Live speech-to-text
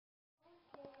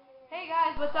Hey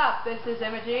guys, what's up? This is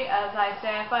Imogee. As I say,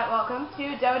 I fight. Welcome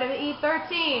to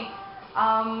WWE'13.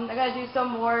 I'm gonna do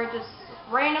some more just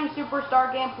random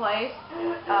superstar gameplays.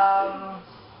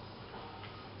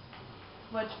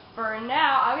 Which for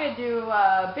now, I'm gonna do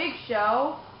Big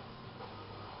Show.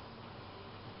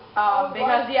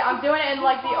 Because yeah, I'm doing it in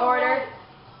like the order.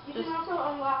 You can also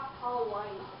unlock Paul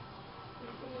White. You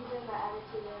can use the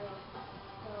attitude era.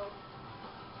 So.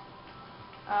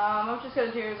 I'm just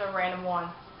gonna do a random one.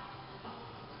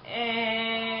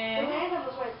 And the random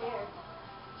was right there.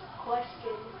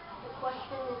 Question. The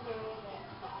question is the random.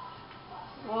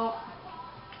 Well.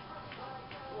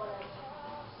 Whatever.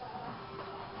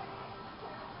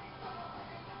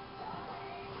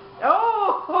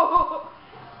 Oh!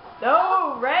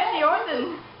 No, Randy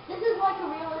Orton. This is like a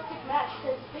realistic match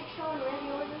because Big Show and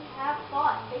Randy Orton have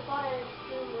fought. They fought at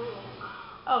Extreme Rules.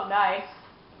 Oh, nice.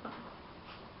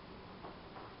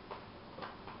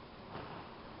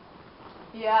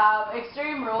 Yeah,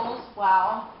 Extreme Rules.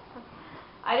 Wow.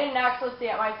 I didn't actually see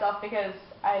it myself because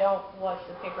I don't watch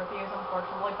the pay-per-views,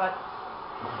 unfortunately, but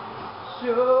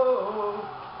show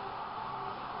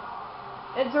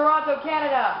in Toronto,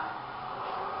 Canada.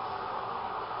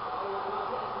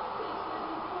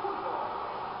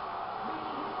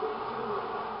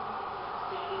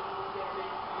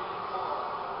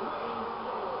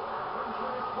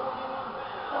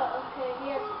 Okay, he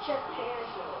has chest hair.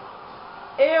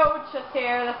 Ew, chest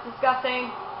hair. That's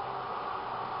disgusting.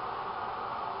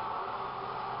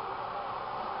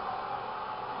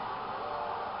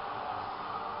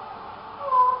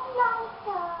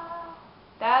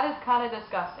 That is kind of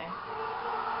disgusting.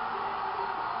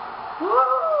 Woo!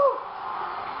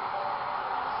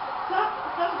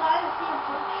 Some guys see a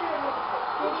picture of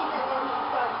sitting and then he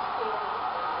starts scaling.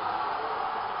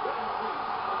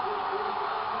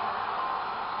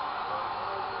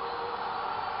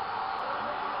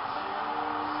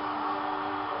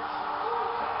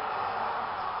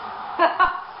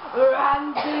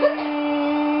 Randy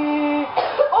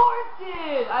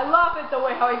Orton! I love it the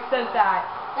way how he said that.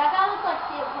 That guy looks like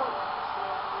CM Punk.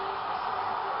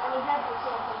 And he has the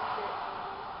CM Punk shit.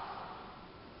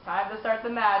 Time to start the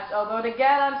match. Although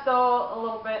again, I'm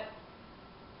still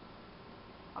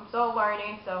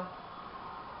learning, so.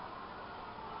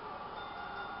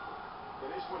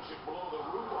 And this one should blow the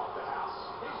roof off the house.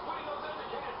 He's putting those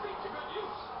educated feet to good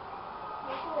use.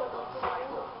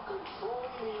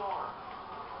 Controlling the arm.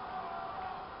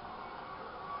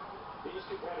 These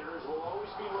competitors will always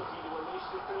be looking to unleash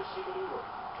the finishing maneuver.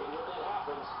 And when that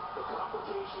happens, the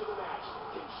complication of the match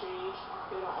can change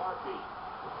in a heartbeat.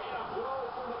 And a blow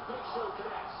from the Big Show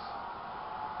connects.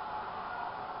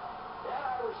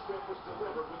 That Irish whip was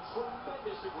delivered with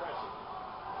tremendous aggression.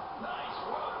 Nice,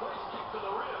 well-placed kick to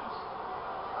the ribs.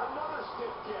 Another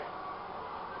stiff kick.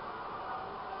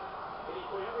 And he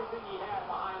put everything he had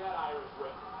behind that Irish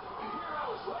whip. You hear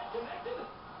how his leg connected?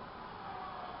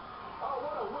 Oh,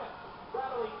 what a whip.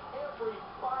 Rattling every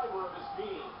fiber of his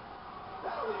being.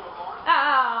 That'll leave a mark.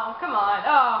 Oh, come on.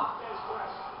 Oh.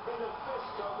 And the fist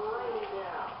come raining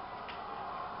down.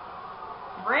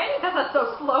 Randy does that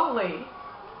so slowly.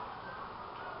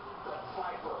 The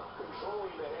Viper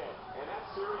controlling the head. And that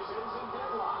series ends in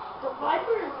deadlock. The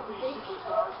Viper is Big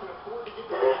Superstars can afford to get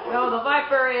No, the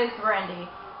Viper is Randy.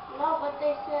 No, but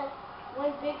they said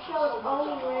when Big Show was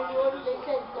owning Randy Orton, they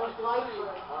said the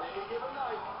Viper. On any given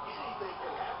night, anything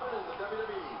can happen in the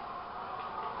WWE.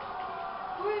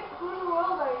 Who in the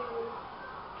world are you?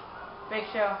 Big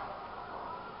Show.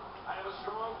 I have a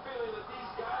strong feeling that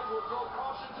these guys will throw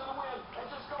caution to the wind and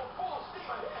just go full steam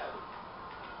ahead.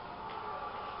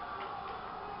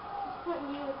 He's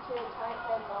putting you into a tight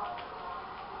headlock.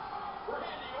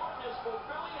 Randy Orton is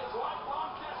fulfilling his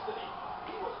lifelong destiny.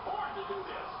 He was born to do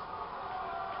this.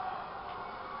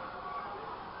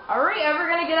 Are we ever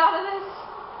gonna get out of this?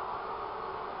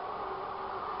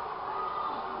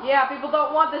 Yeah, people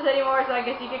don't want this anymore, so I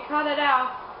guess you can cut it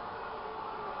out.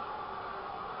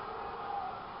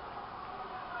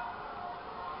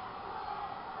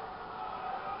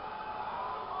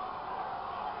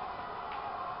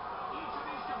 Each of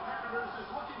these competitors is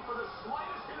looking for the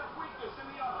slightest hint of weakness in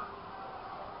the other.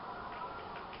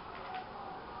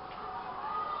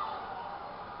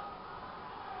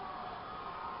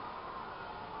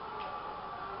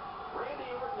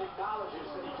 Randy Orton acknowledges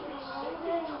that he can be sick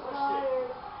and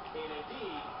twisted. And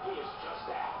indeed, he is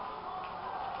just that.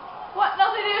 What?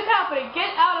 Nothing is happening.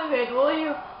 Get out of it, will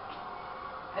you?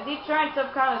 Is he trying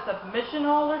some kind of submission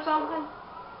hold or something?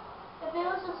 If it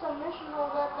was a submission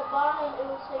hold at the bottom, it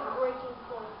would say breaking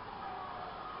point.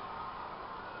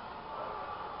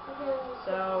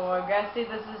 So I guess this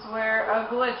is where a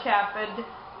glitch happened.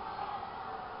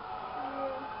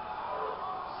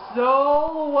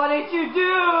 So, what did you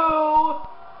do?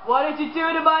 What did you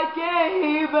do to my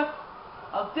game?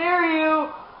 How dare you?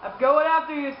 I'm going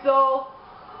after you, Soul.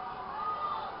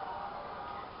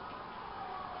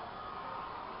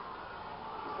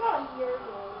 It's not a year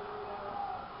ago.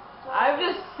 I'm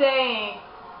just saying.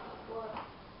 What?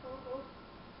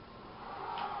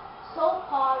 Soul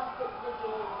paused the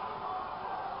game.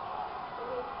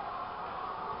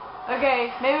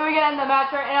 Okay, maybe we can end the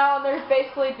match right now. There's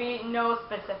basically be no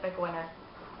specific winner.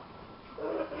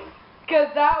 Because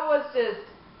that was just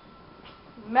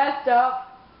messed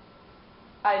up.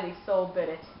 I think Soul bit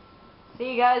it.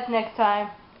 See you guys next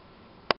time.